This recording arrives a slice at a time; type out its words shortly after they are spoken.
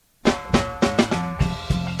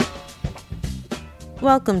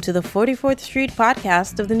Welcome to the 44th Street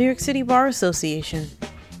podcast of the New York City Bar Association.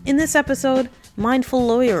 In this episode, Mindful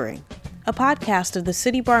Lawyering, a podcast of the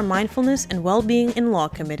City Bar Mindfulness and Wellbeing in Law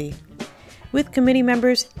Committee, with committee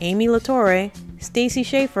members Amy LaTorre, Stacy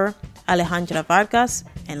Schaefer, Alejandra Vargas,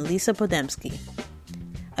 and Lisa Podemski.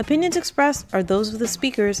 Opinions expressed are those of the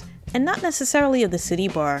speakers and not necessarily of the City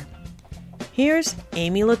Bar. Here's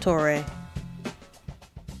Amy LaTorre.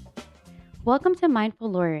 Welcome to Mindful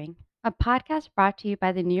Lawyering, a podcast brought to you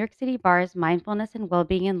by the New York City Bar's Mindfulness and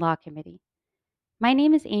Wellbeing in Law Committee. My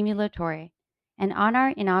name is Amy LaTorre, and on our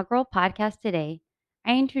inaugural podcast today,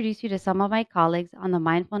 I introduce you to some of my colleagues on the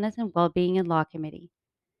Mindfulness and Wellbeing in Law Committee.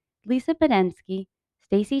 Lisa Podemski,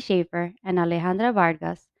 Stacy Schaefer, and Alejandra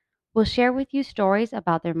Vargas will share with you stories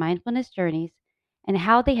about their mindfulness journeys and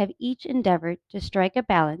how they have each endeavored to strike a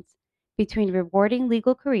balance between rewarding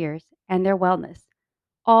legal careers and their wellness,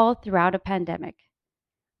 all throughout a pandemic.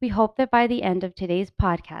 We hope that by the end of today's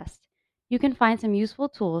podcast, you can find some useful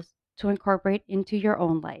tools to incorporate into your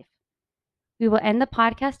own life. We will end the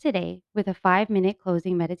podcast today with a 5-minute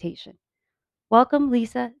closing meditation. Welcome,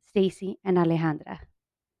 Lisa, Stacy, and Alejandra.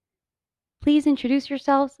 Please introduce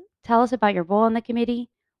yourselves, tell us about your role on the committee,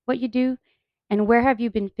 what you do, and where have you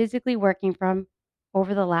been physically working from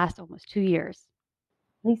over the last almost 2 years.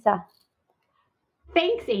 Lisa.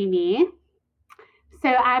 Thanks, Amy. So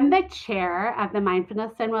I'm the chair of the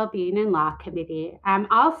Mindfulness and Wellbeing in Law Committee. I'm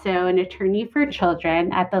also an attorney for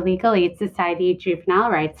children at the Legal Aid Society Juvenile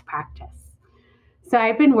Rights Practice. So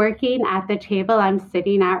I've been working at the table I'm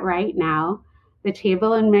sitting at right now, the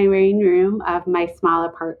table in my main room of my small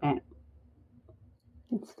apartment.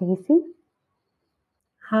 Stacy.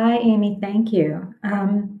 Hi, Amy. Thank you.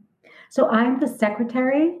 So I'm the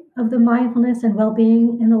secretary of the Mindfulness and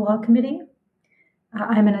Wellbeing in the Law Committee.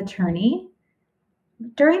 I'm an attorney.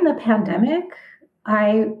 During the pandemic,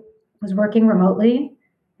 I was working remotely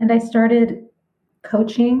and I started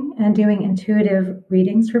coaching and doing intuitive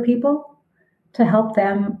readings for people to help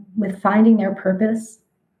them with finding their purpose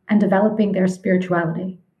and developing their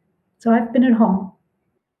spirituality. So I've been at home.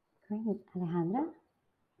 Great. Alejandra?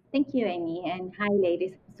 Thank you, Amy. And hi,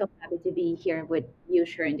 ladies. I'm so happy to be here with you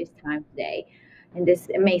sharing this time today in this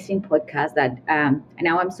amazing podcast that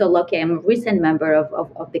now I'm so lucky. I'm a recent member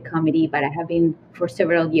of the committee, but I have been for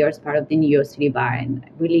several years part of the New York City Bar, and I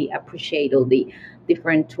really appreciate all the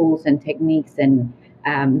different tools and techniques and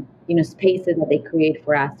spaces that they create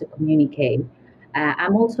for us to communicate.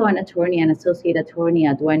 I'm also an attorney, an associate attorney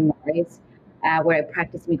at Duane Morris, where I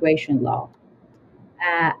practice immigration law.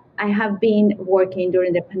 I have been working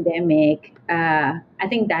during the pandemic. I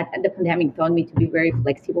think that the pandemic taught me to be very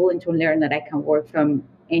flexible and to learn that I can work from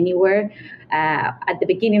anywhere. At the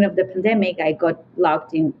beginning of the pandemic, I got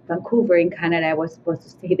locked in Vancouver in Canada. I was supposed to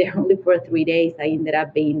stay there only for 3 days. I ended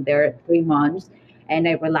up being there 3 months, and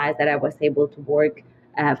I realized that I was able to work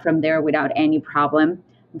from there without any problem.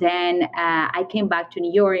 Then I came back to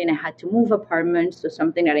New York and I had to move apartments, so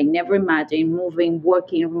something that I never imagined, moving,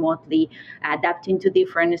 working remotely, adapting to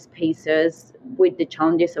different spaces with the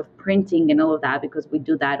challenges of printing and all of that, because we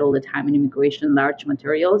do that all the time in immigration, large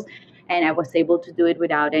materials. And I was able to do it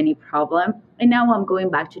without any problem. And now I'm going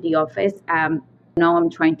back to the office. Now I'm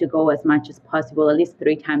trying to go as much as possible, at least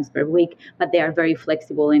 3 times per week, but they are very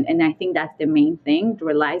flexible. And I think that's the main thing, to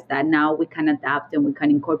realize that now we can adapt and we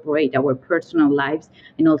can incorporate our personal lives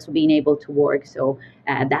and also being able to work. So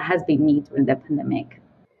that has been neat during the pandemic.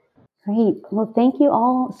 Great. Well, thank you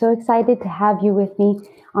all. So excited to have you with me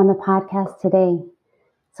on the podcast today.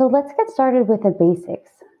 So let's get started with the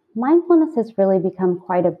basics. Mindfulness has really become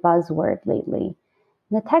quite a buzzword lately.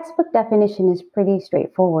 The textbook definition is pretty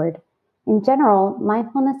straightforward. In general,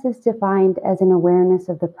 mindfulness is defined as an awareness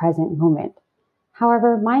of the present moment.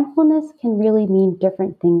 However, mindfulness can really mean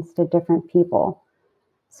different things to different people.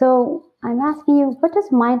 So I'm asking you, what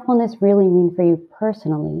does mindfulness really mean for you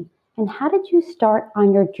personally? And how did you start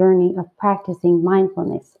on your journey of practicing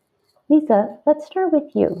mindfulness? Lisa, let's start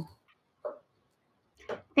with you.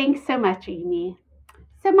 Thanks so much, Amy.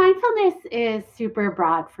 So mindfulness is super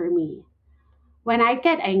broad for me. When I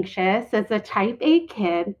get anxious as a type A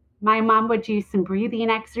kid, my mom would do some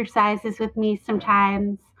breathing exercises with me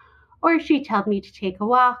sometimes, or she'd tell me to take a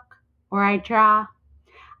walk, or I'd draw.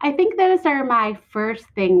 I think those are my first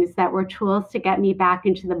things that were tools to get me back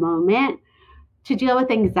into the moment to deal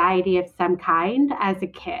with anxiety of some kind as a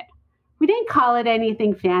kid. We didn't call it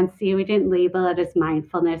anything fancy. We didn't label it as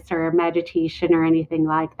mindfulness or meditation or anything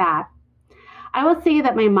like that. I will say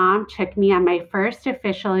that my mom took me on my first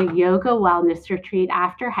official yoga wellness retreat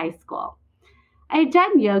after high school. I had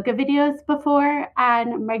done yoga videos before,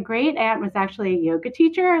 and my great aunt was actually a yoga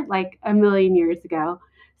teacher like a million years ago.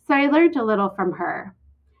 So I learned a little from her.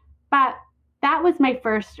 But that was my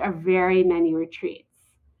first of very many retreats.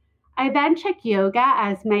 I then took yoga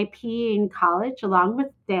as my PE in college along with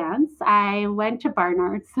dance. I went to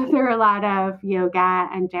Barnard, so there are a lot of yoga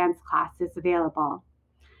and dance classes available.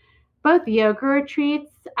 Both yoga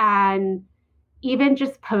retreats and even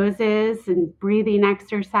just poses and breathing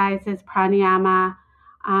exercises, pranayama,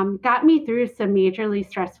 got me through some majorly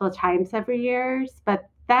stressful times every year, but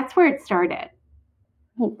that's where it started.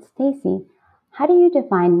 Hey, Stacy, how do you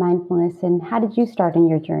define mindfulness and how did you start on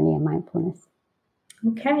your journey of mindfulness?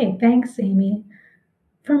 Okay, thanks, Amy.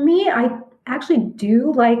 For me, I actually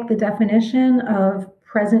do like the definition of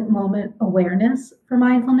present moment awareness for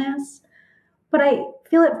mindfulness, but I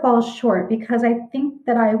feel it falls short because I think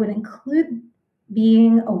that I would include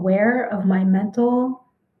being aware of my mental,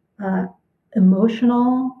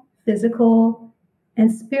 emotional, physical,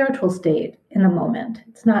 and spiritual state in the moment.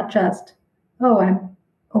 It's not just, oh, I'm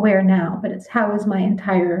aware now, but it's how is my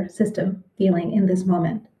entire system feeling in this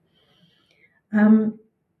moment.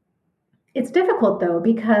 It's difficult though,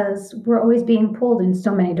 because we're always being pulled in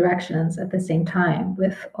so many directions at the same time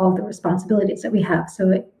with all the responsibilities that we have.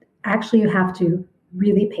 So you have to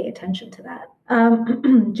really pay attention to that.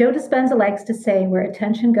 Joe Dispenza likes to say, where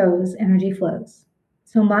attention goes, energy flows.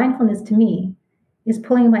 So mindfulness to me is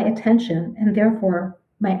pulling my attention and therefore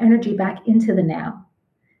my energy back into the now,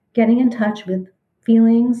 getting in touch with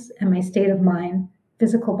feelings and my state of mind,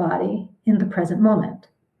 physical body in the present moment.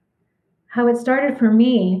 How it started for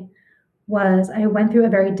me was I went through a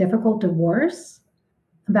very difficult divorce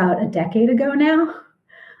about a decade ago now.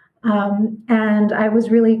 And I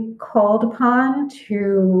was really called upon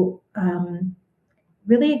to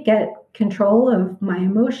really get control of my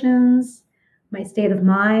emotions, my state of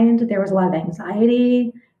mind. There was a lot of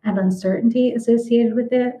anxiety and uncertainty associated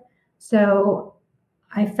with it. So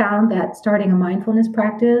I found that starting a mindfulness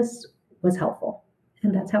practice was helpful.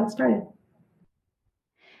 And that's how it started.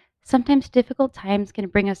 Sometimes difficult times can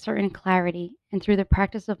bring us certain clarity, and through the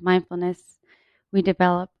practice of mindfulness, we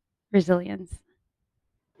develop resilience.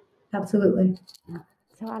 Absolutely.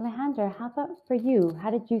 So, Alejandra, how about for you?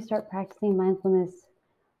 How did you start practicing mindfulness?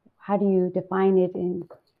 How do you define it, and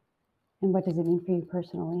what does it mean for you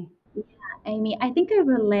personally? Amy, I think I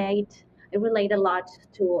relate a lot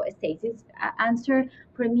to Stacey's answer.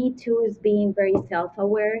 For me too, is being very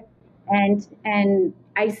self-aware, and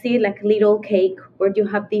I see like little cake where you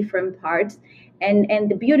have different parts, and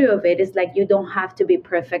the beauty of it is like you don't have to be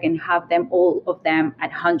perfect and have them all of them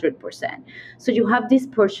at 100%. So you have these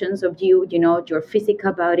portions of you, your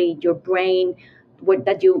physical body, your brain, what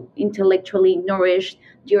that you intellectually nourished,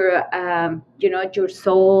 your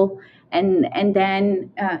soul, and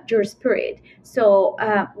then your spirit. So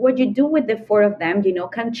what you do with the four of them,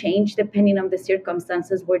 can change depending on the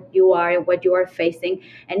circumstances where you are and what you are facing.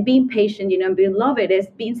 And being patient, and being loved is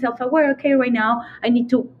being self-aware. Okay, right now I need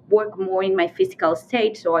to work more in my physical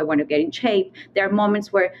state, so I want to get in shape. There are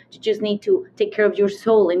moments where you just need to take care of your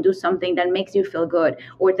soul and do something that makes you feel good.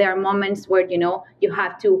 Or there are moments where you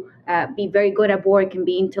have to be very good at work and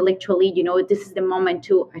be intellectually, this is the moment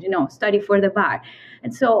to, study for the bar.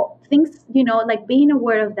 And so things, like being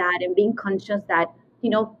aware of that and being conscious that,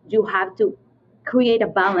 you have to create a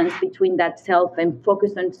balance between that self and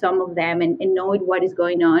focus on some of them and know what is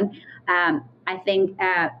going on. I think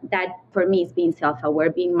that for me is being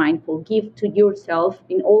self-aware, being mindful, give to yourself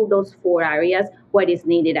in all those four areas what is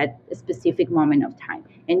needed at a specific moment of time,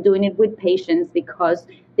 and doing it with patience, because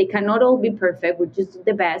they cannot all be perfect. We're just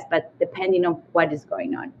the best, but depending on what is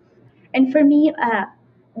going on. And for me,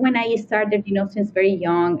 when I started, since very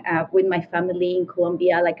young with my family in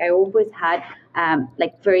Colombia, like I always had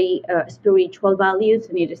like very spiritual values,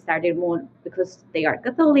 and it started more because they are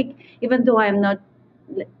Catholic. Even though I'm not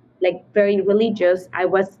like very religious, I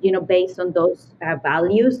was, based on those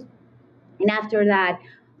values. And after that,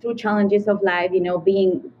 through challenges of life,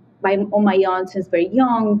 being on my own since very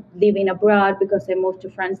young, living abroad because I moved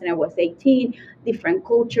to France when I was 18, different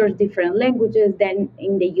cultures, different languages, then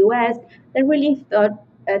in the US, that really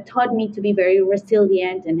taught me to be very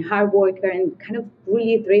resilient and hard worker and kind of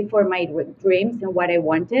really thrive for my dreams and what I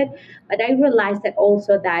wanted. But I realized that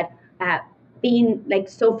also that being like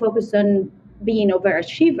so focused on being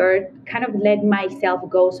overachiever kind of let myself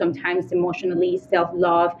go sometimes emotionally,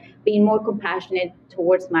 self-love, being more compassionate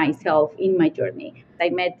towards myself in my journey. I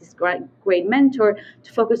met this great mentor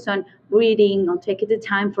to focus on breathing, on taking the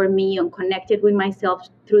time for me, on connected with myself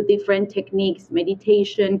through different techniques,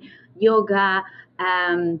 meditation, yoga,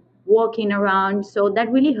 walking around. So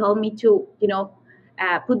that really helped me to,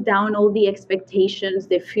 put down all the expectations,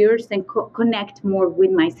 the fears, and connect more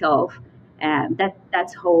with myself.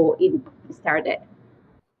 That's how it started.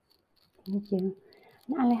 Thank you.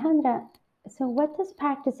 And Alejandra, so what does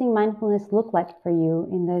practicing mindfulness look like for you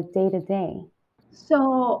in the day-to-day?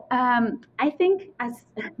 So I think, as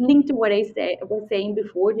linked to what was saying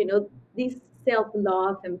before, this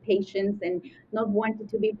self-love and patience and not wanting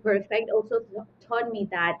to be perfect also taught me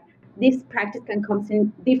that this practice can come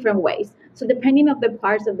in different ways. So depending of the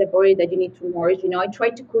parts of the body that you need to nourish, I try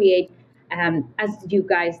to create. As you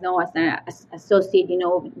guys know, as an associate,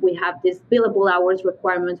 we have these billable hours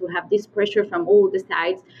requirements. We have this pressure from all the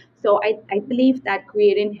sides. So I believe that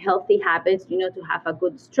creating healthy habits, to have a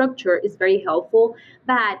good structure is very helpful,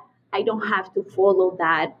 but I don't have to follow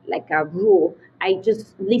that like a rule. I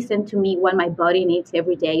just listen to me what my body needs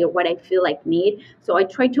every day or what I feel like need. So I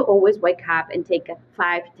try to always wake up and take a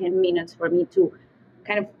 5-10 minutes for me to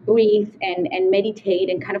kind of breathe and meditate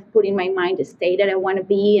and kind of put in my mind the state that I want to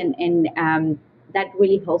be, and that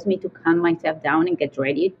really helps me to calm myself down and get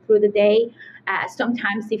ready through the day.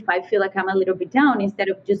 Sometimes if I feel like I'm a little bit down, instead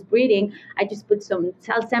of just breathing, I just put some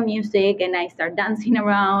salsa music and I start dancing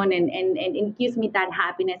around, and it gives me that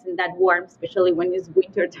happiness and that warmth, especially when it's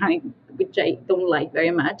winter time, which I don't like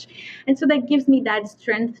very much. And so that gives me that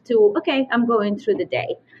strength to, okay, I'm going through the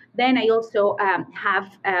day. Then I also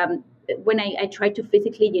have when I try to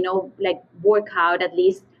physically, like work out at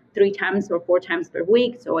least 3 times or 4 times per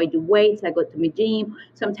week. So I do weights, I go to my gym.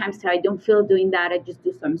 Sometimes if I don't feel doing that, I just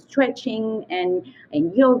do some stretching and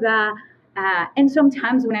yoga. And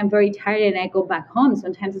sometimes when I'm very tired and I go back home,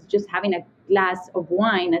 sometimes it's just having a glass of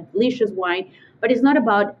wine, a delicious wine. But it's not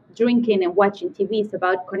about drinking and watching TV. It's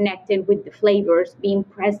about connecting with the flavors, being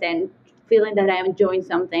present, feeling that I'm enjoying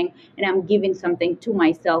something and I'm giving something to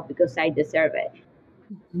myself because I deserve it.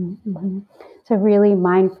 Mm-hmm. So really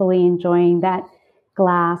mindfully enjoying that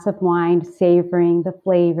glass of wine, savoring the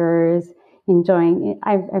flavors, enjoying it.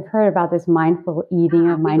 I've heard about this mindful eating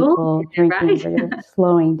or mindful drinking, right? Where you're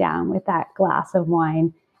slowing down with that glass of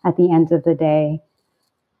wine at the end of the day.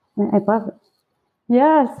 I love it.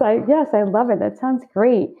 Yes, I love it. That sounds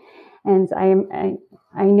great. And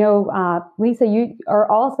I know, Lisa, you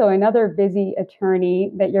are also another busy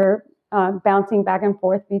attorney that you're bouncing back and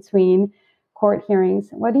forth between court hearings.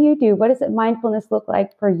 What do you do? What does mindfulness look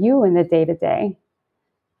like for you in the day-to-day?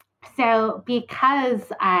 So because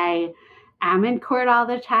I am in court all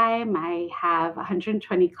the time, I have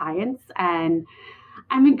 120 clients and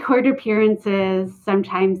I'm in court appearances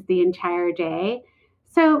sometimes the entire day.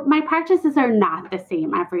 So my practices are not the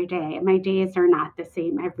same every day. My days are not the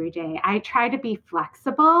same every day. I try to be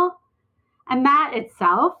flexible, and that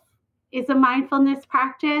itself is a mindfulness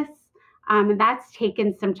practice. And that's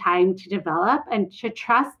taken some time to develop, and to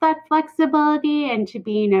trust that flexibility and to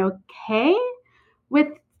being okay with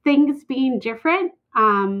things being different,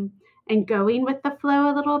 and going with the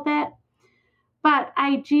flow a little bit. But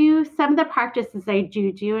I do, some of the practices I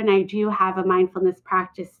do, and I do have a mindfulness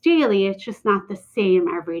practice daily. It's just not the same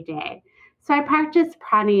every day. So I practice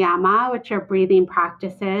pranayama, which are breathing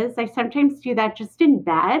practices. I sometimes do that just in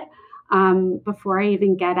bed before I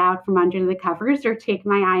even get out from under the covers or take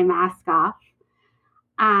my eye mask off.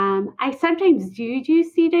 I sometimes do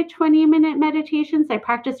seated 20-minute meditations. I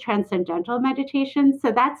practice transcendental meditation.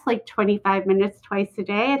 So that's like 25 minutes twice a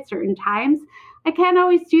day at certain times. I can't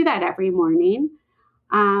always do that every morning.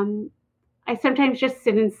 I sometimes just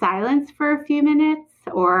sit in silence for a few minutes,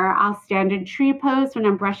 or I'll stand in tree pose when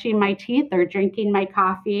I'm brushing my teeth or drinking my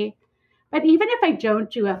coffee. But even if I don't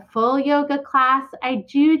do a full yoga class, I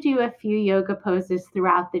do a few yoga poses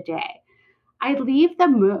throughout the day. I leave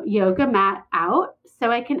the yoga mat out so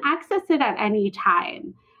I can access it at any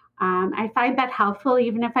time. I find that helpful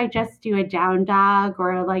even if I just do a down dog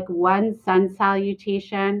or like one sun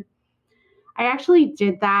salutation. I actually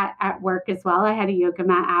did that at work as well. I had a yoga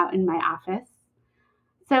mat out in my office.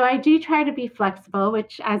 So I do try to be flexible,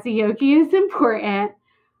 which as a yogi is important.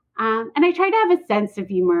 And I try to have a sense of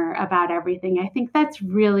humor about everything. I think that's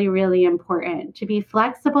really, really important, to be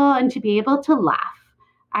flexible and to be able to laugh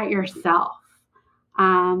at yourself.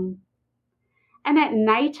 And at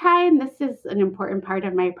nighttime, this is an important part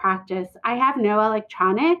of my practice. I have no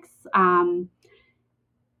electronics and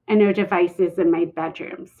no devices in my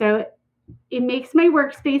bedroom. So it makes my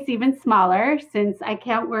workspace even smaller since I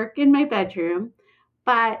can't work in my bedroom.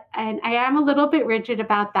 And I am a little bit rigid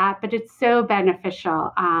about that, but it's so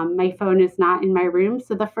beneficial. My phone is not in my room.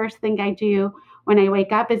 So the first thing I do when I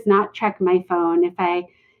wake up is not check my phone. If I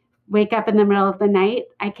wake up in the middle of the night,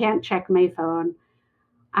 I can't check my phone.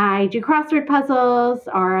 I do crossword puzzles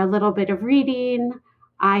or a little bit of reading.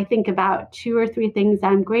 I think about 2 or 3 things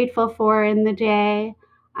I'm grateful for in the day.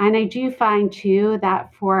 And I do find too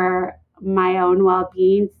that for my own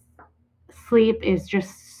well-being, sleep is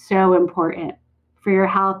just so important for your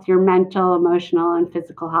health, your mental, emotional, and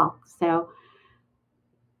physical health. So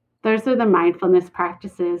those are the mindfulness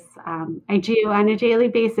practices I do on a daily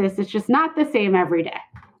basis. It's just not the same every day.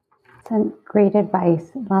 Some great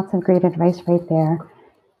advice. Lots of great advice right there.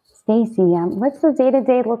 Stacy, what's the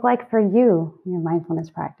day-to-day look like for you in your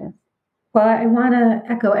mindfulness practice? Well, I want to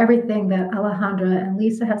echo everything that Alejandra and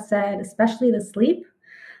Lisa have said, especially the sleep.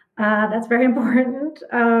 That's very important.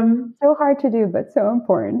 So hard to do, but so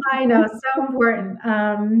important. I know, so important.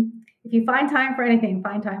 If you find time for anything,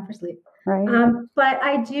 find time for sleep. Right. But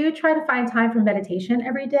I do try to find time for meditation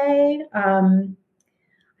every day.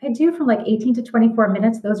 I do from like 18 to 24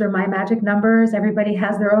 minutes. Those are my magic numbers. Everybody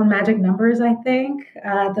has their own magic numbers, I think.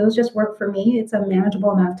 Those just work for me. It's a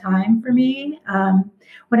manageable amount of time for me.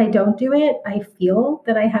 When I don't do it, I feel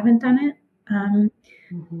that I haven't done it.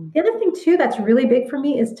 The other thing, too, that's really big for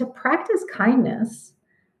me is to practice kindness.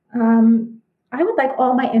 I would like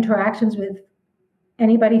all my interactions with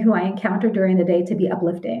anybody who I encounter during the day to be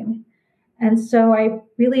uplifting. And so I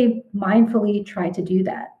really mindfully try to do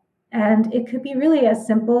that. And it could be really as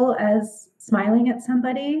simple as smiling at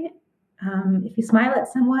somebody. If you smile at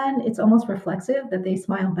someone, it's almost reflexive that they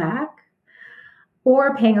smile back.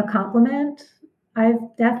 Or paying a compliment. I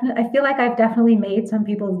feel like I've definitely made some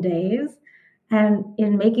people's days. And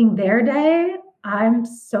in making their day, I'm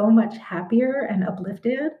so much happier and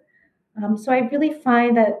uplifted. So I really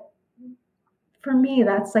find that for me,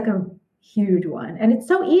 that's like a huge one. And it's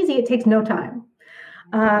so easy, it takes no time.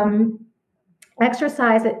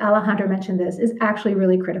 Exercise, Alejandra mentioned this, is actually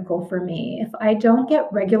really critical for me. If I don't get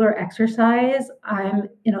regular exercise, I'm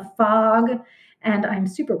in a fog and I'm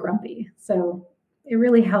super grumpy. So it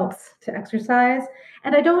really helps to exercise.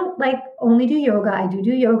 And I don't only do yoga. I do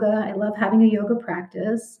yoga. I love having a yoga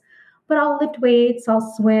practice, but I'll lift weights,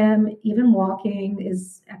 I'll swim, even walking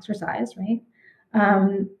is exercise, right?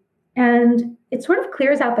 And it sort of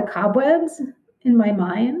clears out the cobwebs in my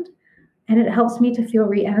mind. And it helps me to feel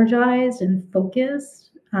re-energized and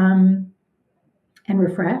focused and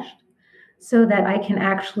refreshed so that I can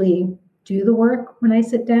actually do the work when I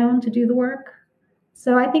sit down to do the work.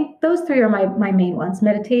 So I think those three are my main ones: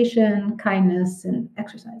 meditation, kindness, and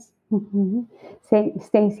exercise.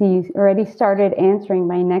 Stacy, you already started answering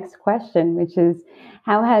my next question, which is,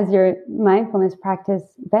 how has your mindfulness practice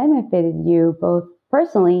benefited you both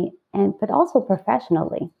personally but also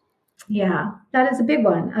professionally? Yeah, that is a big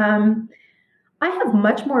one. I have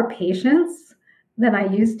much more patience than I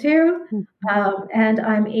used to, and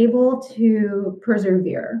I'm able to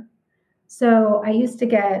persevere. So I used to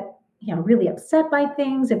get, really upset by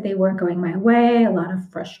things if they weren't going my way. A lot of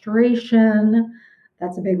frustration.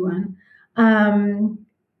 That's a big one. A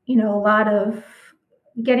lot of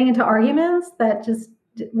getting into arguments that just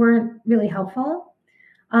weren't really helpful.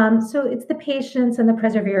 So it's the patience and the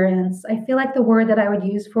perseverance. I feel like the word that I would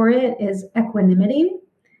use for it is equanimity.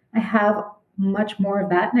 I have much more of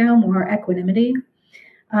that now, more equanimity.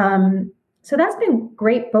 So that's been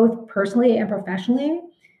great, both personally and professionally.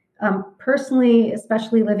 Personally,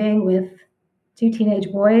 especially living with 2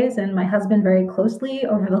 teenage boys and my husband very closely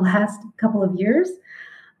over the last couple of years.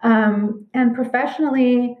 And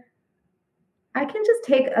professionally, I can just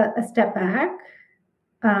take a step back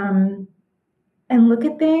and look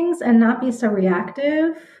at things and not be so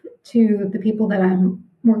reactive to the people that I'm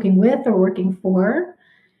working with or working for.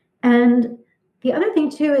 And the other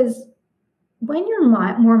thing too is when you're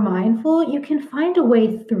more mindful, you can find a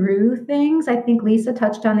way through things. I think Lisa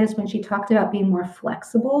touched on this when she talked about being more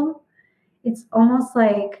flexible. It's almost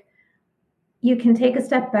like you can take a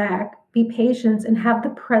step back, be patient, and have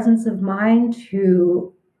the presence of mind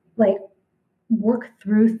to work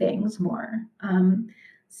through things more.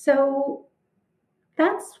 So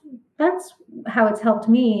that's how it's helped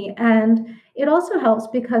me. And it also helps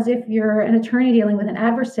because if you're an attorney dealing with an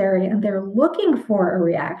adversary and they're looking for a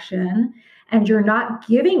reaction and you're not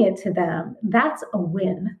giving it to them, that's a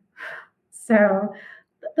win. So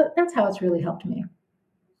that's how it's really helped me.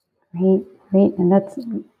 Great. And that's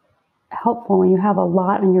helpful when you have a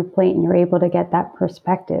lot on your plate and you're able to get that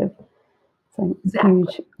perspective. It's a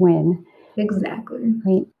huge win. Exactly.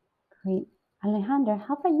 Great. Alejandra,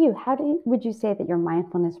 how about you? Would you say that your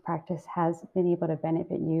mindfulness practice has been able to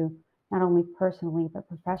benefit you, not only personally, but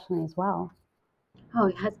professionally as well?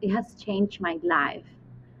 Oh, it has changed my life.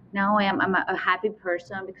 Now I'm a happy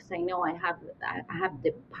person because I know I have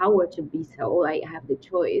the power to be so. I have the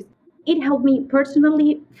choice. It helped me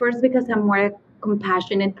personally, first because I'm more a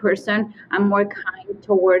compassionate person. I'm more kind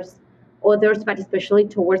towards others, but especially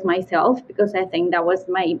towards myself, because I think that was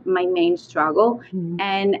my main struggle.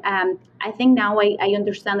 And I think now I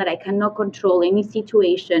understand that I cannot control any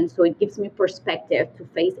situation, so it gives me perspective to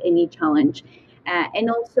face any challenge. And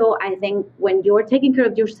also, I think when you're taking care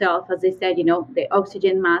of yourself, as I said, the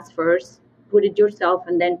oxygen mask first, put it yourself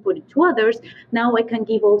and then put it to others. Now I can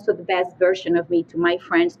give also the best version of me to my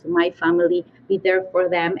friends, to my family, be there for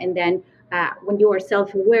them. And then when you are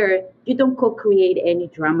self-aware, you don't co-create any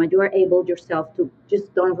drama. You are able yourself to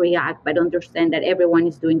just don't react, but understand that everyone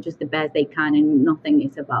is doing just the best they can and nothing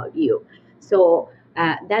is about you. So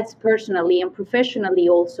that's personally and professionally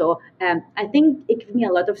also. I think it gives me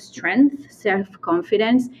a lot of strength,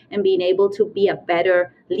 self-confidence, and being able to be a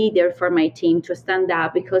better leader for my team, to stand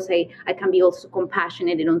up, because I can be also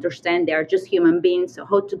compassionate and understand they're just human beings, so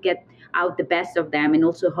how to get out the best of them, and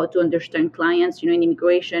also how to understand clients. In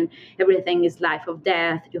immigration, everything is life or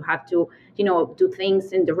death. You have to do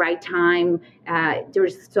things in the right time.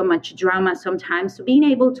 There's so much drama sometimes, so being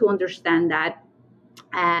able to understand that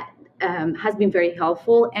has been very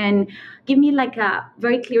helpful and give me like a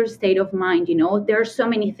very clear state of mind. There are so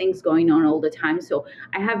many things going on all the time, so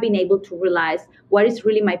I have been able to realize what is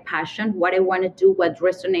really my passion, what I want to do, what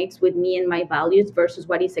resonates with me and my values versus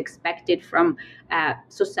what is expected from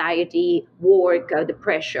society, work, the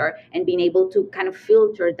pressure, and being able to kind of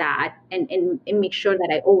filter that and make sure that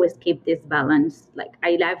I always keep this balance. Like,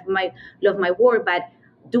 I love my work, but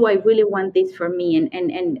do I really want this for me?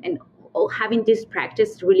 And having this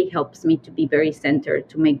practice really helps me to be very centered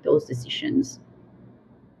to make those decisions.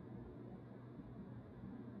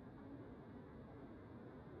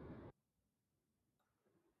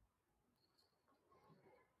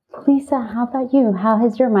 Lisa, how about you? How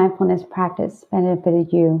has your mindfulness practice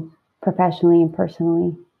benefited you professionally and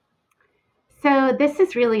personally? So this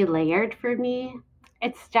is really layered for me.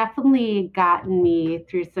 It's definitely gotten me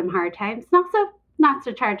through some hard times, not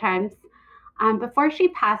such hard times. Before she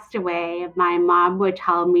passed away, my mom would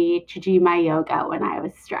tell me to do my yoga when I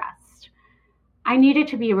was stressed. I needed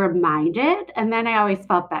to be reminded, and then I always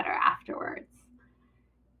felt better afterwards.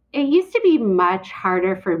 It used to be much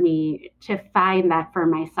harder for me to find that for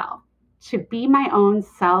myself, to be my own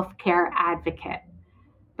self-care advocate.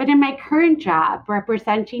 But in my current job,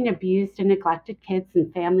 representing abused and neglected kids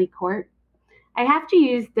in family court, I have to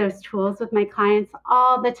use those tools with my clients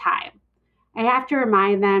all the time. I have to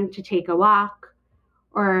remind them to take a walk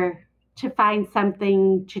or to find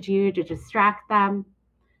something to do to distract them,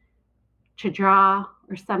 to draw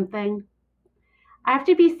or something. I have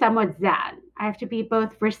to be somewhat zen. I have to be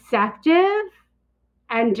both receptive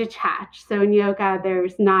and detached. So in yoga,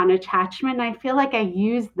 there's non-attachment. I feel like I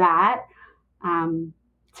use that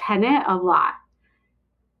tenet a lot.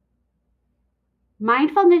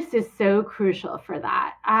 Mindfulness is so crucial for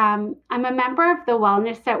that. I'm a member of the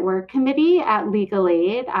Wellness at Work Committee at Legal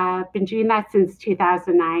Aid. I've been doing that since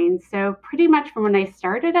 2009, so pretty much from when I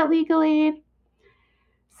started at Legal Aid.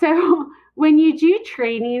 So when you do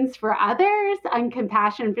trainings for others on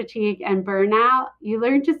compassion fatigue and burnout, you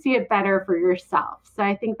learn to see it better for yourself. So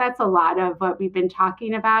I think that's a lot of what we've been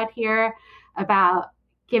talking about here, about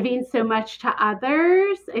giving so much to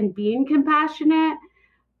others and being compassionate.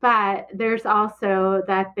 But there's also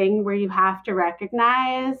that thing where you have to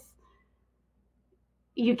recognize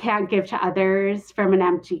you can't give to others from an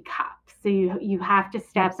empty cup. So you have to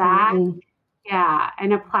step Absolutely. back,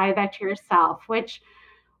 and apply that to yourself, which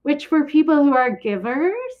for people who are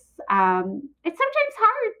givers, it's sometimes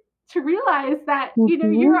hard to realize that,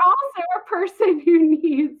 you're also a person who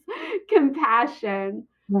needs compassion.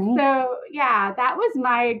 Right. So that was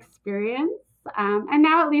my experience. And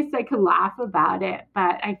now at least I can laugh about it,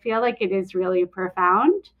 but I feel like it is really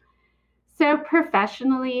profound. So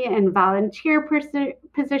professionally and volunteer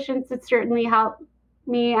positions, it certainly helped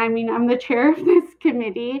me. I mean, I'm the chair of this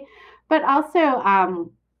committee, but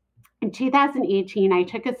also in 2018, I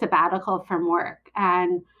took a sabbatical from work,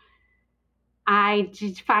 and I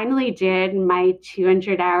finally did my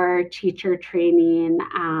 200-hour teacher training,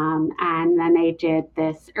 and then I did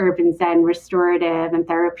this urban Zen restorative and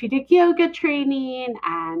therapeutic yoga training,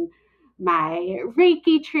 and my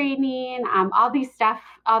Reiki training, all this stuff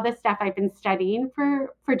I've been studying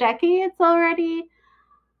for decades already.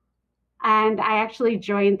 And I actually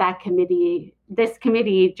joined this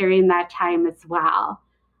committee during that time as well.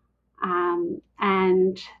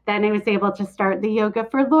 And then I was able to start the Yoga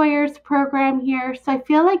for Lawyers program here. So I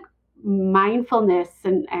feel like mindfulness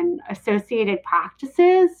and associated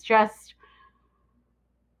practices,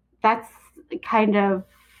 that's kind of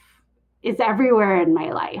is everywhere in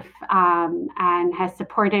my life, and has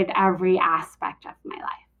supported every aspect of my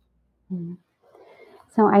life.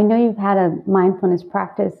 So I know you've had a mindfulness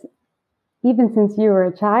practice even since you were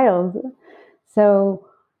a child. So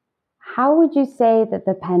how would you say that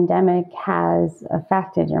the pandemic has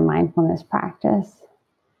affected your mindfulness practice?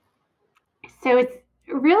 So it's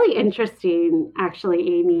really interesting,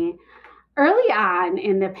 actually, Amy. Early on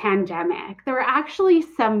in the pandemic, there were actually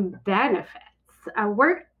some benefits.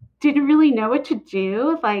 Work didn't really know what to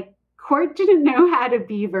do. Like, court didn't know how to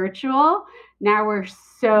be virtual. Now we're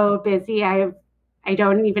so busy. I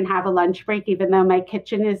don't even have a lunch break, even though my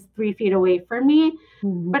kitchen is 3 feet away from me.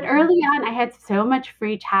 Mhm. But early on, I had so much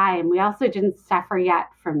free time. We also didn't suffer yet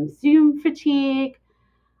from Zoom fatigue.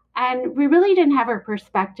 And we really didn't have a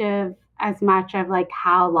perspective as much of like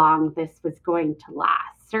how long this was going to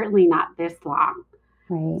last. Certainly not this long.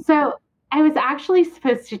 Right. So I was actually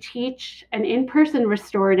supposed to teach an in-person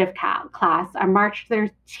restorative class on March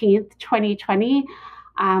 13th, 2020,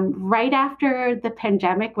 right after the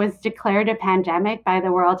pandemic was declared a pandemic by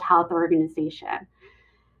the World Health Organization.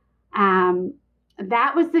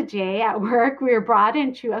 That was the day at work we were brought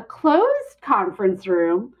into a closed conference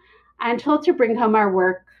room and told to bring home our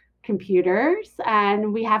work computers,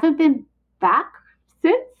 and we haven't been back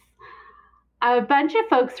since. A bunch of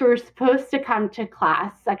folks who were supposed to come to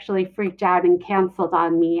class actually freaked out and canceled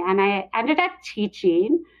on me, and I ended up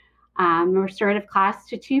teaching a restorative class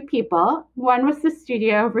to 2 people. One was the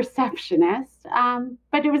studio receptionist,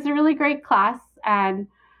 but it was a really great class, and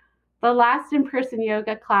the last in-person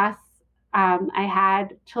yoga class I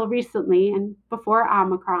had till recently and before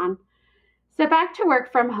Omicron. So back to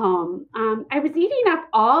work from home. I was eating up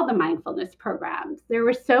all the mindfulness programs. There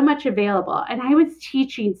was so much available, and I was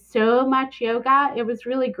teaching so much yoga. It was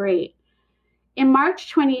really great. In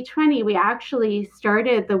March 2020, we actually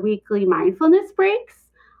started the weekly mindfulness breaks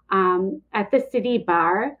at the City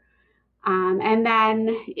Bar. And then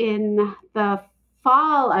in the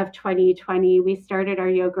fall of 2020, we started our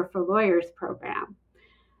Yoga for Lawyers program.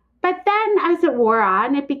 But then as it wore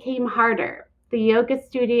on, it became harder. The yoga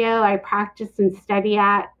studio I practiced and study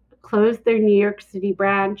at closed their New York City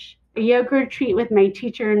branch. A yoga retreat with my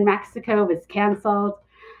teacher in Mexico was canceled.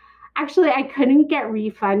 Actually, I couldn't get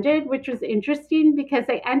refunded, which was interesting because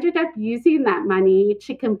I ended up using that money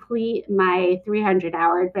to complete my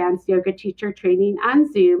 300-hour advanced yoga teacher training on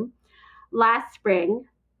Zoom last spring.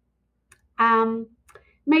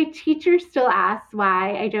 My teacher still asks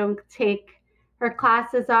why I don't take her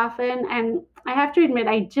classes often, and I have to admit,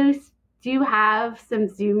 I just do have some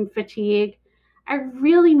Zoom fatigue. I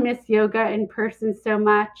really miss yoga in person so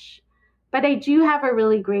much, but I do have a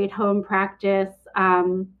really great home practice,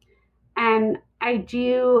 and I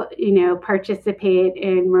do, participate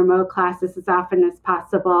in remote classes as often as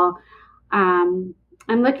possible. I'm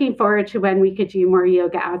looking forward to when we could do more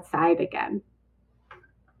yoga outside again.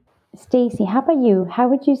 Stacy, how about you? How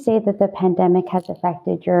would you say that the pandemic has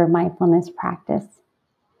affected your mindfulness practice?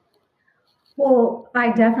 Well,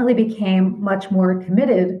 I definitely became much more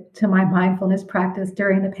committed to my mindfulness practice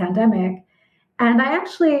during the pandemic. And I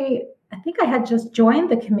think I had just joined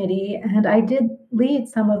the committee and I did lead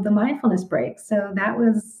some of the mindfulness breaks. So that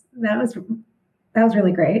was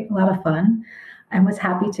really great, a lot of fun, and was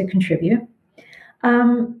happy to contribute.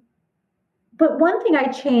 But one thing I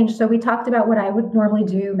changed, so we talked about what I would normally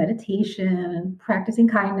do, meditation and practicing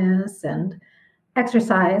kindness and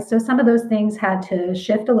exercise. So some of those things had to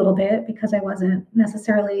shift a little bit because I wasn't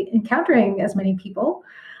necessarily encountering as many people.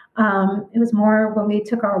 It was more when we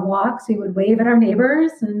took our walks, we would wave at our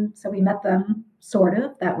neighbors. And so we met them sort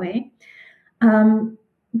of that way.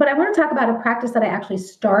 But I want to talk about a practice that I actually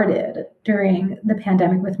started during the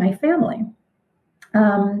pandemic with my family.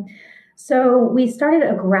 So we started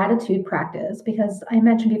a gratitude practice because I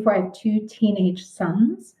mentioned before I have 2 teenage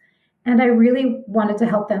sons. And I really wanted to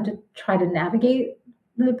help them to try to navigate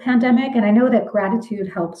the pandemic. And I know that gratitude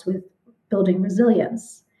helps with building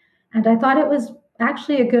resilience. And I thought it was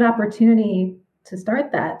actually a good opportunity to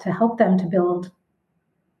start that, to help them to build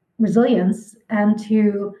resilience and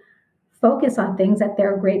to focus on things that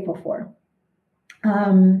they're grateful for.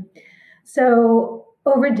 So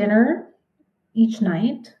over dinner each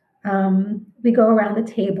night, we go around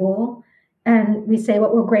the table and we say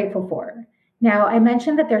what we're grateful for. Now, I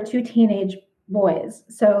mentioned that they're 2 teenage boys,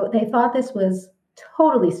 so they thought this was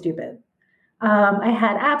totally stupid. I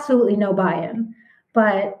had absolutely no buy-in,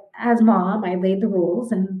 but as mom, I laid the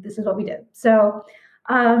rules, and this is what we did. So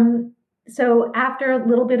after a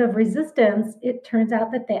little bit of resistance, it turns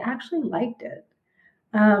out that they actually liked it.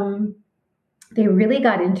 They really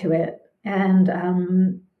got into it, and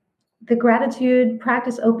the gratitude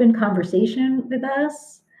practice opened conversation with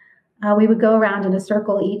us. We would go around in a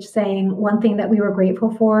circle each saying one thing that we were grateful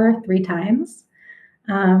for 3 times.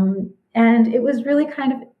 And it was really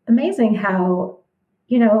kind of amazing how,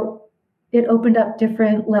 it opened up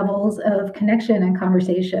different levels of connection and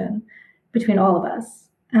conversation between all of us.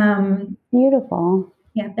 Beautiful.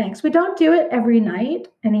 Yeah, thanks. We don't do it every night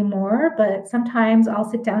anymore, but sometimes I'll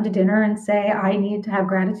sit down to dinner and say, I need to have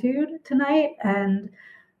gratitude tonight. And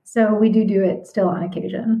so we do it still on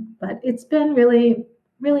occasion, but it's been really,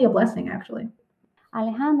 really a blessing, actually.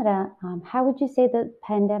 Alejandra, how would you say the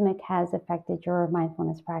pandemic has affected your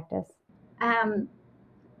mindfulness practice?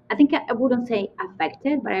 I think I wouldn't say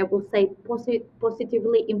affected, but I will say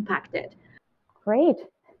positively impacted Great.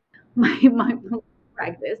 my mindfulness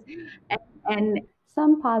practice. And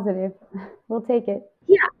Some positive. We'll take it.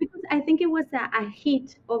 yeah, because I think it was a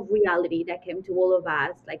hit of reality that came to all of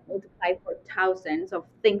us, like multiplied for thousands of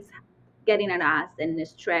things getting at us and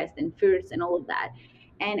stress and fears and all of that.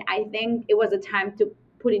 And I think it was a time to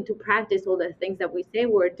put into practice all the things that we say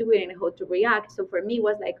we're doing and how to react. So for me, it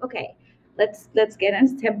was like, okay, let's get a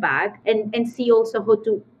step back and see also how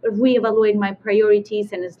to reevaluate my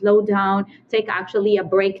priorities and slow down, take actually a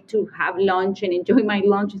break to have lunch and enjoy my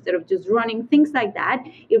lunch instead of just running, things like that.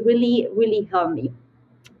 It really helped me.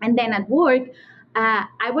 And then at work,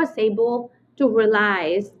 I was able to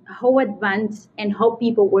realize how advanced and how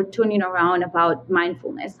people were turning around about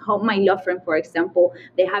mindfulness. How my law firm, for example,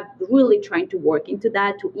 they have really trying to work into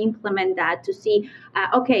that, to implement that, to see,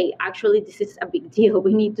 okay, actually, this is a big deal.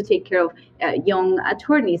 We need to take care of young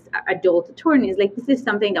attorneys, adult attorneys. Like, this is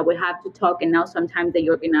something that we have to talk. And now sometimes they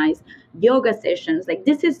organize yoga sessions. Like,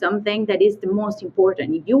 this is something that is the most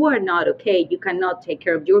important. If you are not okay, you cannot take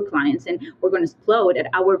care of your clients, and we're going to explode. At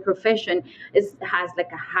our profession has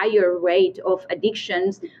like a higher rate of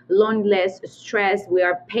addictions, loneliness, stress. We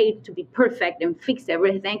are paid to be perfect and fix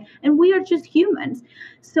everything, and we are just humans.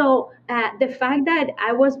 So the fact that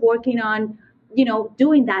I was working on,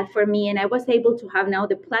 doing that for me, and I was able to have now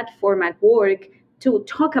the platform at work to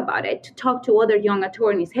talk about it, to talk to other young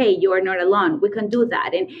attorneys. Hey, you are not alone. We can do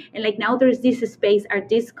that. And like now there's this space, or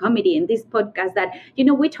this committee and this podcast that,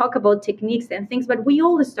 we talk about techniques and things, but we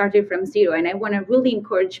all started from zero. And I want to really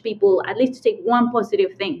encourage people at least to take one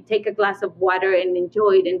positive thing, take a glass of water and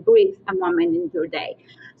enjoy it and breathe a moment in your day.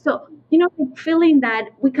 So, feeling that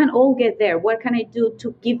we can all get there. What can I do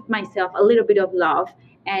to give myself a little bit of love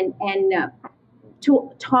and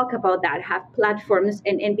to talk about that, have platforms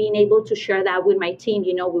and being able to share that with my team.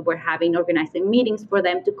 We were organizing meetings for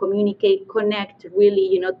them to communicate, connect,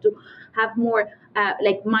 really, to have more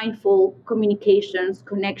like mindful communications,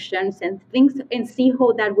 connections and things, and see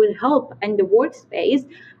how that will help in the workspace.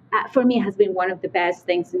 For me, has been one of the best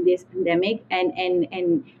things in this pandemic.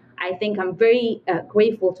 And I think I'm very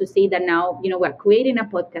grateful to see that now, we're creating a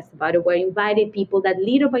podcast about it. We're inviting people that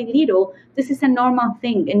little by little, this is a normal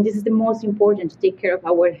thing. And this is the most important, to take care of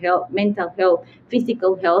our health, mental health,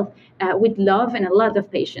 physical health, with love and a lot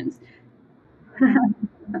of patience.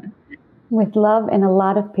 With love and a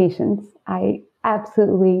lot of patience. I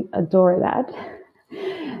absolutely adore that.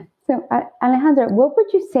 So, Alejandra, what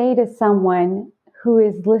would you say to someone who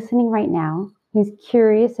is listening right now, who's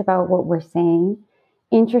curious about what we're saying,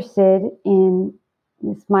 interested in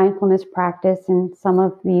this mindfulness practice and some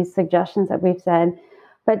of these suggestions that we've said,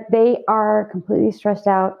 but they are completely stressed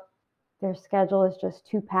out. Their schedule is just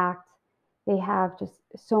too packed. They have just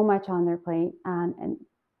so much on their plate, and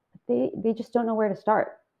they just don't know where to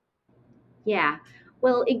start. Yeah.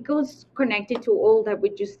 Well, it goes connected to all that we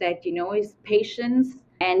just said, is patience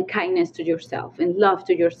and kindness to yourself and love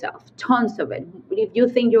to yourself. Tons of it. If you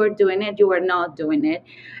think you are doing it, you are not doing it.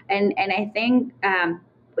 And I think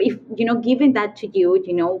if, giving that to you,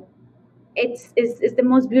 it's the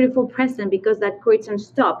most beautiful present, because that creates some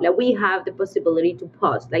stop. Like, we have the possibility to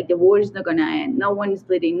pause. Like, the war is not going to end. No one is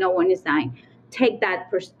bleeding. No one is dying. Take that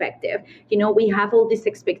perspective. We have all these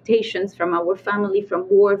expectations from our family, from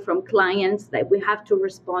work, from clients, that we have to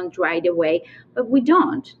respond right away, but we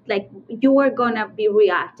don't. Like, you are gonna be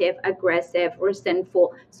reactive, aggressive,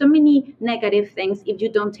 resentful, so many negative things if you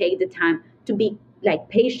don't take the time to be like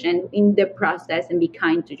patient in the process and be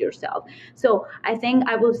kind to yourself. So I think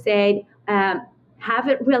I will say, have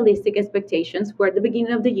realistic expectations. We're at the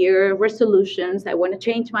beginning of the year, resolutions. I want to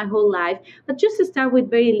change my whole life, but just to start with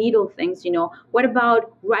very little things. What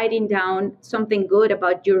about writing down something good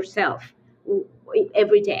about yourself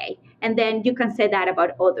every day? And then you can say that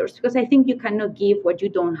about others, because I think you cannot give what you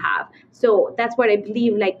don't have. So that's what I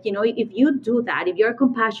believe. Like, if you do that, if you're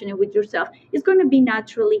compassionate with yourself, it's going to be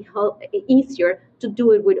naturally easier to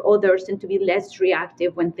do it with others and to be less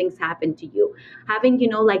reactive when things happen to you. Having,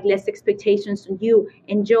 like less expectations on you,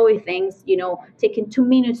 enjoy things, taking 2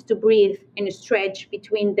 minutes to breathe and stretch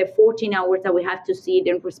between the 14 hours that we have to sit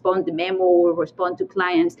and respond to memo or respond to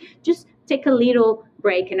clients. Just take a little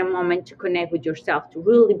break and a moment to connect with yourself, to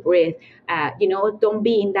really breathe. Don't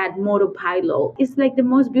be in that autopilot. It's like the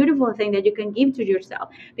most beautiful thing that you can give to yourself,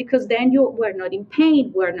 because then we're not in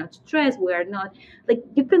pain, we're not stressed, we're not, like,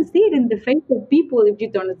 you can see it in the face of people if you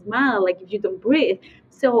don't smile, like if you don't breathe.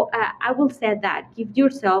 So I will say that give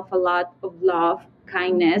yourself a lot of love,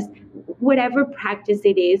 kindness, whatever practice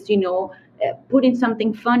it is, put in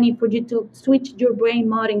something funny for you to switch your brain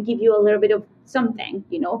mode and give you a little bit of something.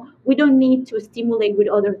 We don't need to stimulate with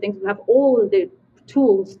other things. We have all the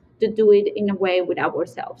tools to do it in a way with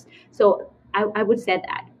ourselves. So I would say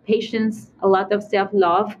that patience, a lot of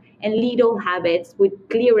self-love, and little habits with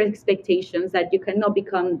clear expectations that you cannot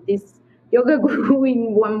become this yoga guru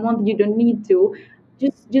in 1 month. You don't need to.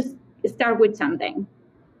 Just start with something.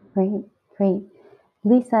 Great.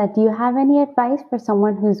 Lisa, do you have any advice for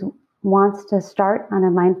someone who wants to start on a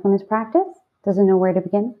mindfulness practice, doesn't know where to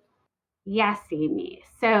begin? Yes, Amy.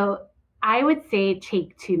 So I would say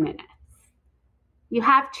take 2 minutes. You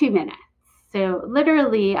have 2 minutes, so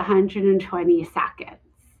literally 120 seconds.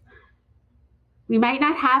 We might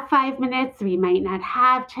not have 5 minutes, we might not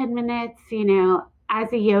have 10 minutes.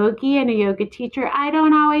 As a yogi and a yoga teacher, I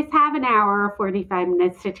don't always have an hour or 45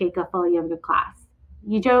 minutes to take a full yoga class.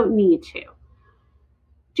 You don't need to.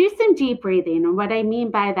 Do some deep breathing. And what I mean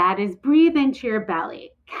by that is breathe into your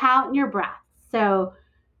belly, count your breaths. So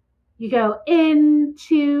you go in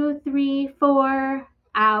 2, 3, 4,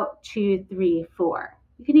 out 2, 3, 4.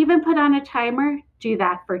 You can even put on a timer, do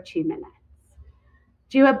that for 2 minutes.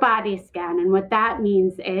 Do a body scan. And what that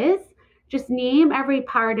means is just name every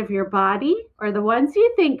part of your body, or the ones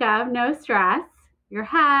you think of, no stress, your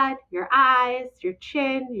head, your eyes, your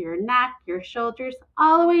chin, your neck, your shoulders,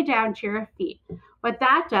 all the way down to your feet. What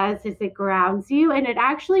that does is it grounds you, and it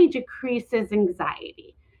actually decreases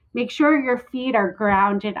anxiety. Make sure your feet are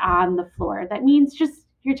grounded on the floor. That means just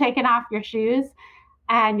you're taking off your shoes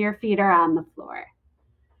and your feet are on the floor.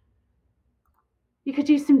 You could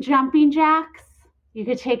do some jumping jacks. You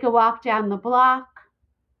could take a walk down the block.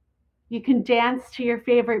 You can dance to your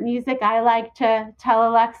favorite music. I like to tell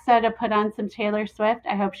Alexa to put on some Taylor Swift.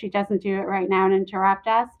 I hope she doesn't do it right now and interrupt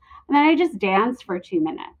us. And then I just dance for 2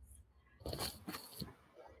 minutes.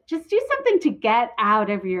 Just do something to get out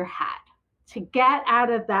of your head, to get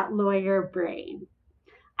out of that lawyer brain.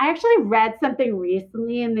 I actually read something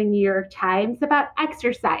recently in the New York Times about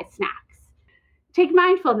exercise snacks. Take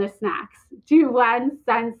mindfulness snacks. Do one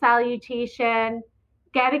sun salutation.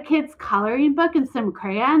 Get a kid's coloring book and some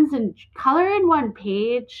crayons and color in one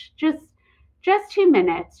page. Just 2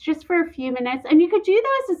 minutes, just for a few minutes. And you could do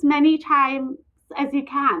those as many times as you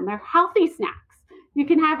can. They're healthy snacks. You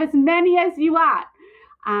can have as many as you want.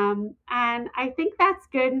 And I think that's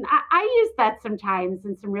good. And I use that sometimes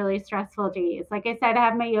in some really stressful days. Like I said, I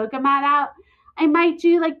have my yoga mat out. I might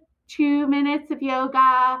do like 2 minutes of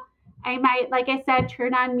yoga. I might, like I said,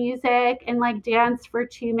 turn on music and like dance for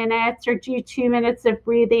 2 minutes, or do 2 minutes of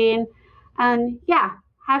breathing. And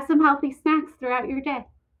have some healthy snacks throughout your day.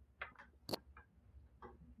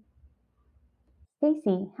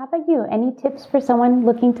 Stacy, how about you? Any tips for someone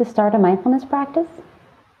looking to start a mindfulness practice?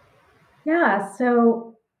 Yeah,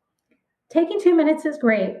 so taking 2 minutes is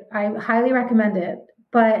great. I highly recommend it.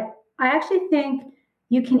 But I actually think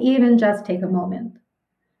you can even just take a moment.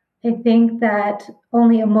 I think that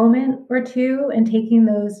only a moment or two, and taking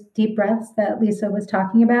those deep breaths that Lisa was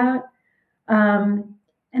talking about,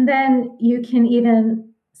 and then you can even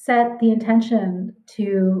set the intention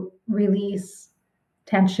to release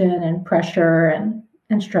tension and pressure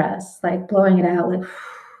and stress, like blowing it out, like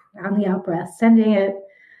on the out breath, sending it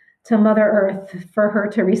to Mother Earth for her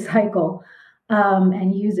to recycle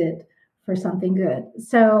and use it for something good.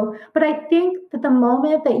 So, but I think that the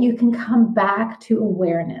moment that you can come back to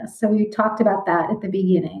awareness, so we talked about that at the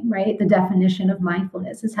beginning, right? The definition of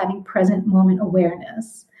mindfulness is having present moment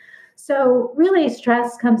awareness. So really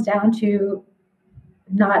stress comes down to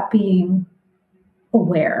not being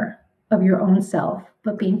aware of your own self,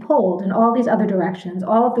 but being pulled in all these other directions,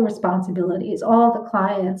 all of the responsibilities, all of the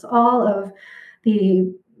clients, all of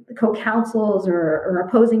the co-counsels or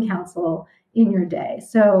opposing counsel in your day.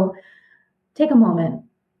 So take a moment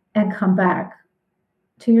and come back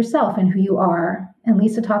to yourself and who you are. And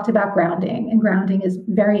Lisa talked about grounding, and grounding is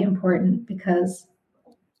very important because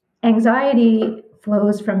anxiety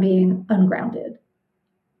flows from being ungrounded,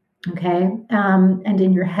 okay? And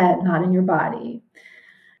in your head, not in your body.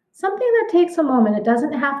 Something that takes a moment. It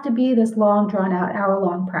doesn't have to be this long, drawn out,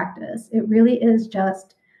 hour-long practice. It really is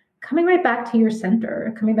just coming right back to your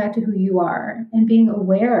center, coming back to who you are, and being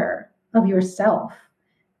aware of yourself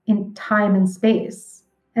in time and space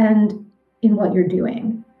and in what you're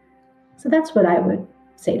doing. So that's what I would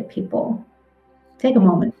say to people. Take a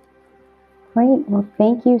moment. Great. Well,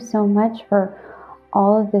 thank you so much for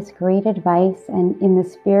all of this great advice. And in the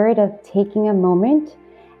spirit of taking a moment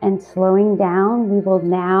and slowing down, we will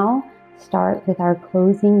now start with our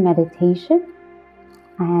closing meditation.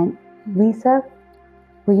 And Lisa,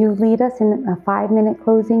 will you lead us in a 5-minute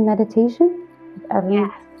closing meditation?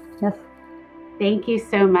 Yes. Yes. Thank you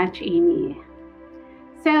so much, Amy.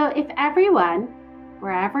 So if everyone,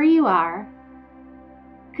 wherever you are,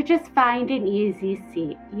 could just find an easy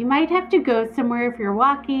seat. You might have to go somewhere if you're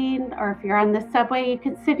walking, or if you're on the subway, you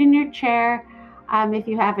can sit in your chair. If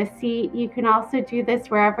you have a seat, you can also do this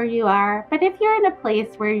wherever you are. But if you're in a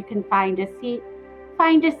place where you can find a seat,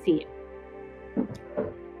 find a seat.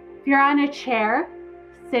 If you're on a chair,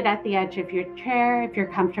 sit at the edge of your chair. If you're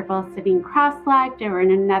comfortable sitting cross-legged or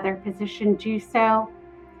in another position, do so.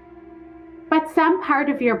 But some part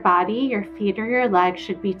of your body, your feet or your legs,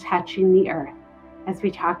 should be touching the earth, as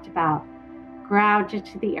we talked about, grounded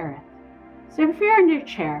to the earth. So if you're in your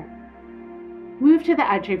chair, move to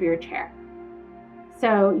the edge of your chair.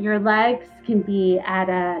 So your legs can be at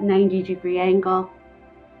a 90-degree angle.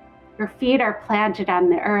 Your feet are planted on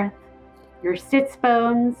the earth. Your sits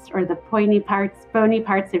bones, or the bony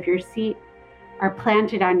parts of your seat, are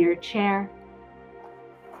planted on your chair.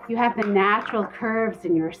 You have the natural curves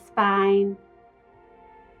in your spine.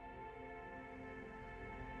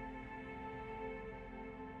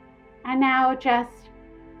 And now just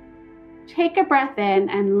take a breath in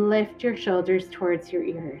and lift your shoulders towards your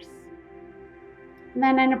ears. And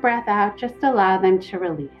then in a breath out, just allow them to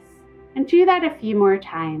release. And do that a few more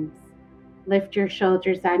times. Lift your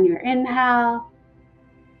shoulders on your inhale,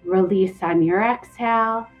 release on your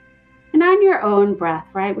exhale, and on your own breath,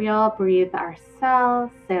 right? We all breathe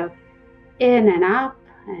ourselves, so in and up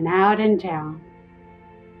and out and down.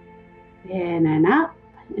 In and up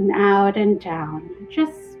and out and down.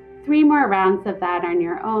 Just 3 more rounds of that on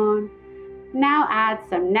your own. Now add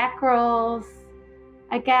some neck rolls.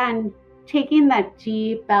 Again, taking that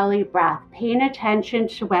deep belly breath, paying attention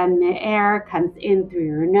to when the air comes in through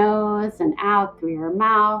your nose and out through your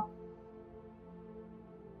mouth.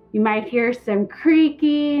 You might hear some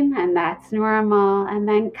creaking, and that's normal, and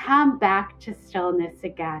then come back to stillness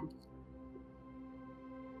again.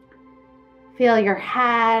 Feel your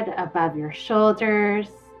head above your shoulders,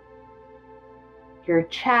 your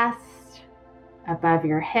chest above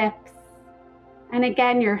your hips, and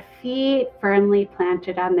again, your feet firmly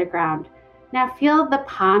planted on the ground. Now feel the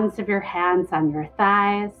palms of your hands on your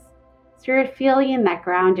thighs. So you're feeling that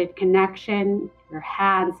grounded connection, your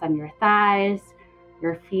hands on your thighs,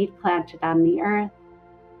 your feet planted on the earth.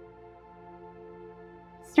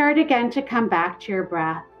 Start again to come back to your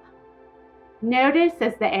breath. Notice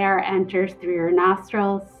as the air enters through your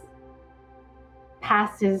nostrils,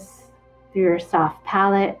 passes through your soft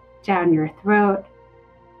palate, down your throat,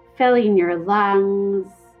 filling your lungs,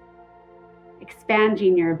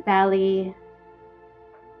 expanding your belly.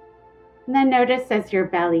 And then notice as your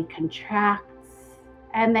belly contracts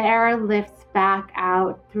and the air lifts back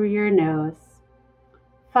out through your nose.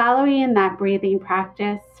 Following that breathing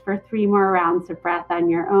practice for 3 more rounds of breath on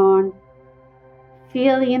your own,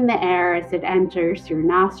 feeling the air as it enters your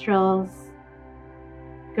nostrils,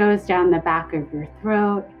 goes down the back of your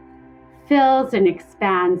throat, fills and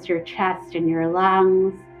expands your chest and your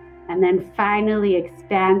lungs, and then finally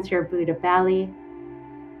expands your Buddha belly.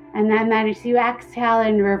 And then as you exhale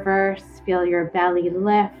in reverse, feel your belly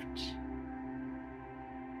lift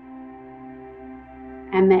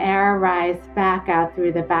and the air rise back out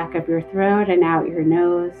through the back of your throat and out your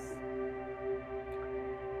nose.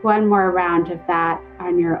 1 more round of that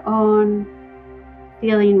on your own,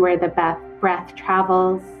 feeling where the breath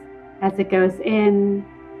travels as it goes in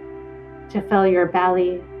to fill your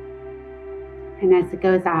belly and as it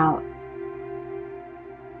goes out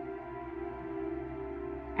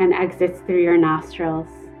and exits through your nostrils.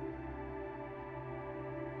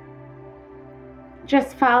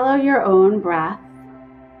 Just follow your own breath.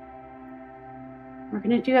 We're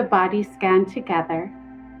going to do a body scan together.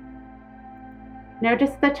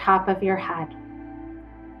 Notice the top of your head.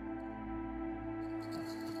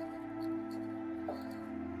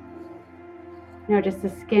 Notice the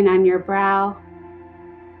skin on your brow,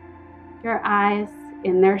 your eyes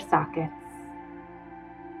in their sockets,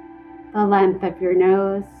 the length of your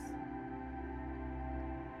nose,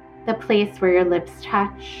 the place where your lips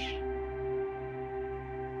touch,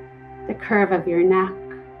 the curve of your neck,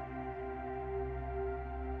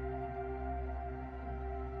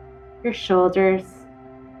 your shoulders,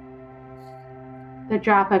 the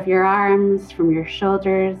drop of your arms from your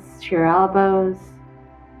shoulders to your elbows,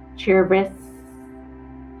 to your wrists,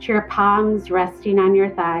 to your palms resting on your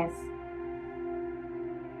thighs.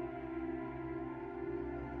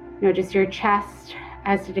 Notice your chest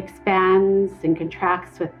as it expands and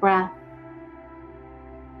contracts with breath.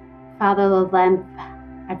 Follow the length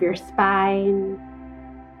of your spine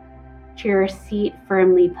to your seat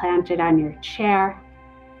firmly planted on your chair.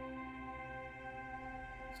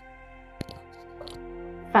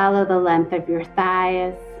 Follow the length of your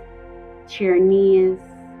thighs to your knees.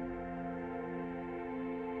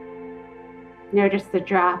 Notice the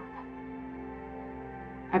drop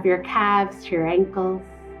of your calves to your ankles.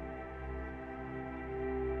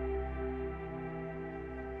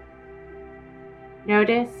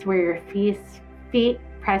 Notice where your feet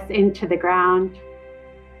press into the ground.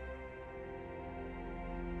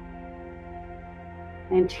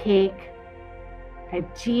 And take a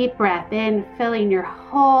deep breath in, filling your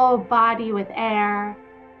whole body with air.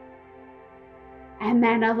 And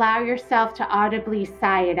then allow yourself to audibly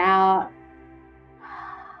sigh it out.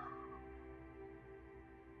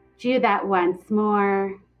 Do that once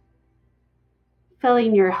more,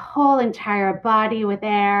 filling your whole entire body with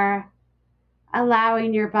air,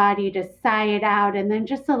 allowing your body to sigh it out, and then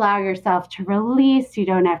just allow yourself to release. You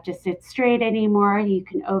don't have to sit straight anymore. You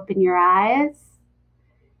can open your eyes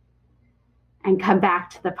and come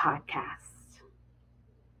back to the podcast.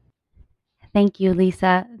 Thank you,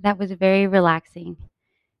 Lisa. That was very relaxing.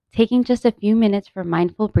 Taking just a few minutes for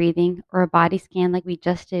mindful breathing or a body scan like we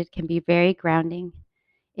just did can be very grounding.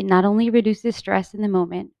 It not only reduces stress in the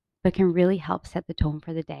moment, but can really help set the tone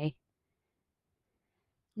for the day.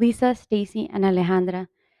 Lisa, Stacy, and Alejandra,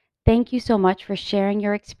 thank you so much for sharing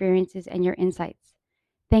your experiences and your insights.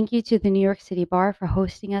 Thank you to the New York City Bar for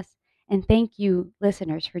hosting us, and thank you,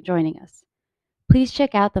 listeners, for joining us. Please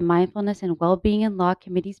check out the Mindfulness and Wellbeing in Law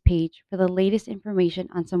Committee's page for the latest information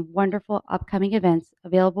on some wonderful upcoming events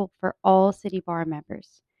available for all City Bar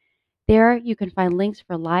members. There, you can find links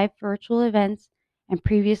for live virtual events and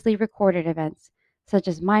previously recorded events, such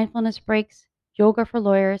as mindfulness breaks, yoga for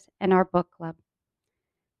lawyers, and our book club.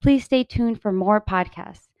 Please stay tuned for more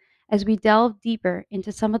podcasts as we delve deeper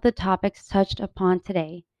into some of the topics touched upon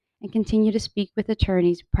today and continue to speak with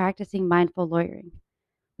attorneys practicing mindful lawyering.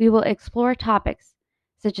 We will explore topics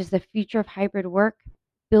such as the future of hybrid work,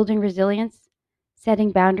 building resilience,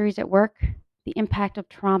 setting boundaries at work, the impact of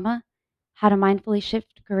trauma, how to mindfully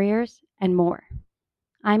shift careers, and more.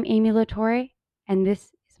 I'm Amy Latore, and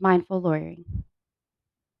this is Mindful Lawyering.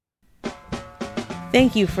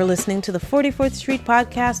 Thank you for listening to the 44th Street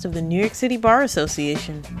podcast of the New York City Bar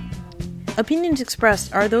Association. Opinions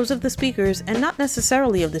expressed are those of the speakers and not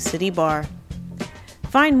necessarily of the City Bar.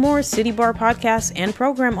 Find more City Bar podcasts and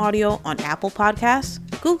program audio on Apple Podcasts,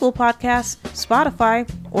 Google Podcasts, Spotify,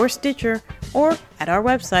 or Stitcher, or at our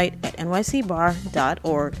website at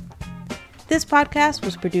nycbar.org. This podcast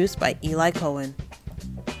was produced by Eli Cohen.